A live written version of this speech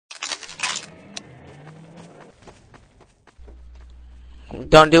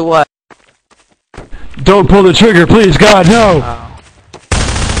Don't do what? Don't pull the trigger, please, God, no! Oh.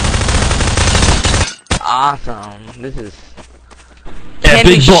 Awesome. This is...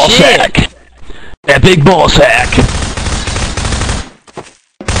 Epic ball sack! Epic ball sack!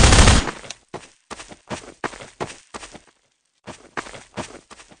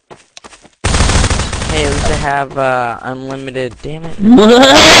 Hey, at least I have unlimited. Damn it!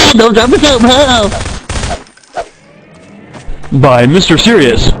 Don't drop yourself, no! By Mr.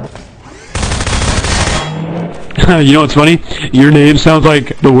 Sirius. You know what's funny? Your name sounds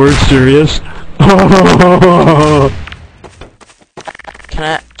like the word Sirius.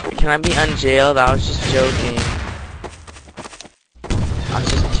 Can I be unjailed? I was just joking. I was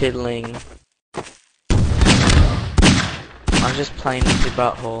just kidding. I was just playing with your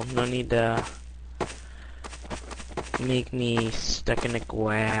butthole. No need to make me stuck in a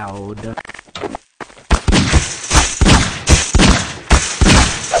cloud.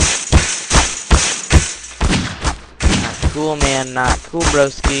 Not cool, man. Not cool,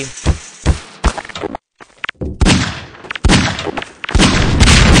 broski.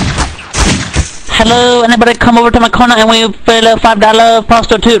 Hello, anybody come over to my corner and we fill a $5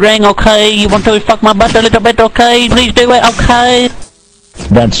 prostitute ring, okay? You want to fuck my butt a little bit, okay? Please do it, okay?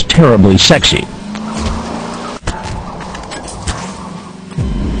 That's terribly sexy.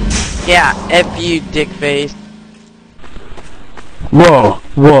 Yeah, F you, dick face. Whoa,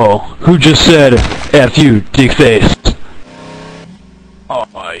 whoa, who just said F you, dick face? Oh,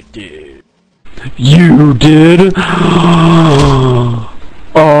 I did. You did?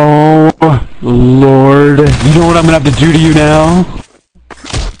 Oh, Lord. You know what I'm gonna have to do to you now?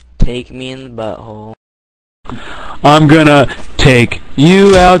 Take me in the butthole. I'm gonna take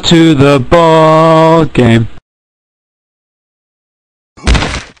you out to the ball game.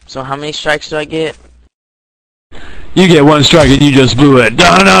 So how many strikes do I get? You get one strike and you just blew it.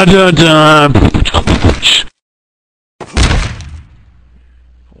 Dun dun dun dun.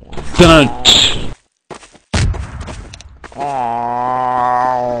 Dun.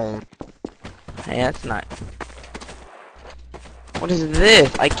 Oh. Hey, that's not... What is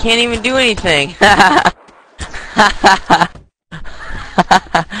this? I can't even do anything!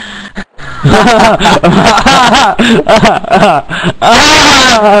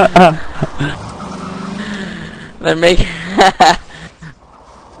 They're making...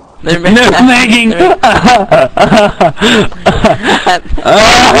 They're making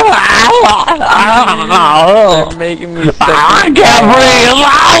me sick. I can't breathe.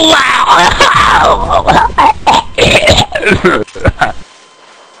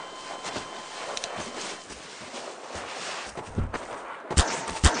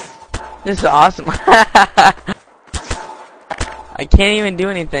 This is awesome. I can't even do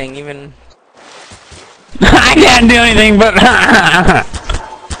anything, even... I can't do anything but...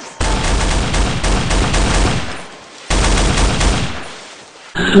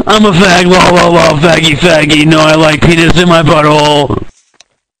 I'm a fag, lol, lol, lol, faggy, faggy. No, I like penis in my butthole.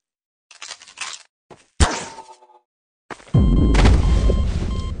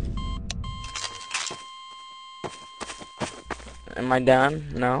 Am I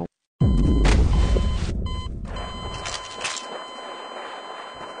done? No?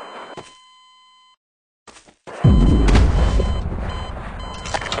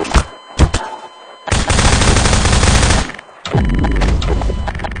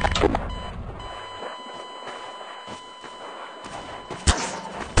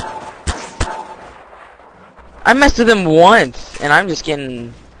 I messed with him once, and I'm just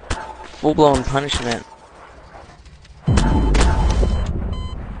getting full-blown punishment.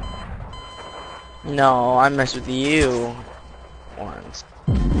 No, I messed with you once,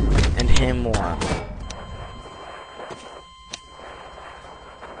 and him once.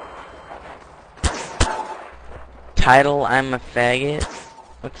 Title, I'm a faggot?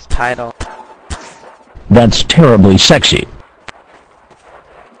 What's title? That's terribly sexy.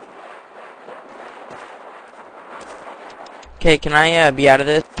 Okay, can I be out of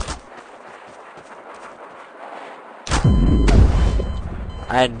this?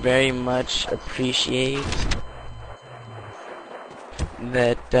 I'd very much appreciate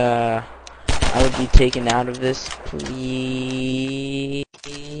that I would be taken out of this, please.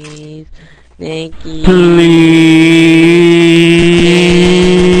 Thank you.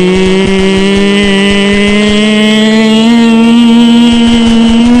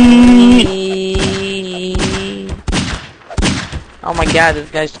 Oh my god, this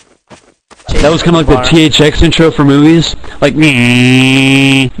guy's... That was kind of like the THX intro for movies. Like,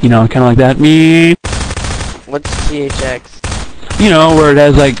 me, you know, kind of like that. Me. What's THX? You know, where it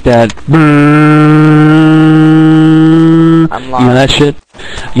has like that. I'm You know that lost. shit?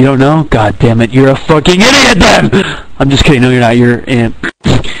 You don't know? God damn it, you're a fucking idiot then! I'm just kidding, no you're not,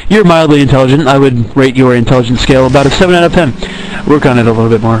 you're mildly intelligent. I would rate your intelligence scale about a 7 out of 10. Work on it a little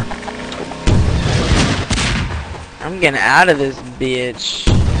bit more. I'm getting out of this bitch.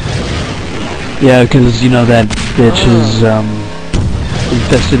 Yeah, because, you know, that bitch is,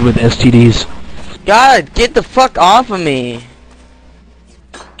 infested with STDs. God, get the fuck off of me.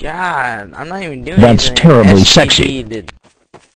 God, I'm not even doing That's anything. terribly STD sexy. did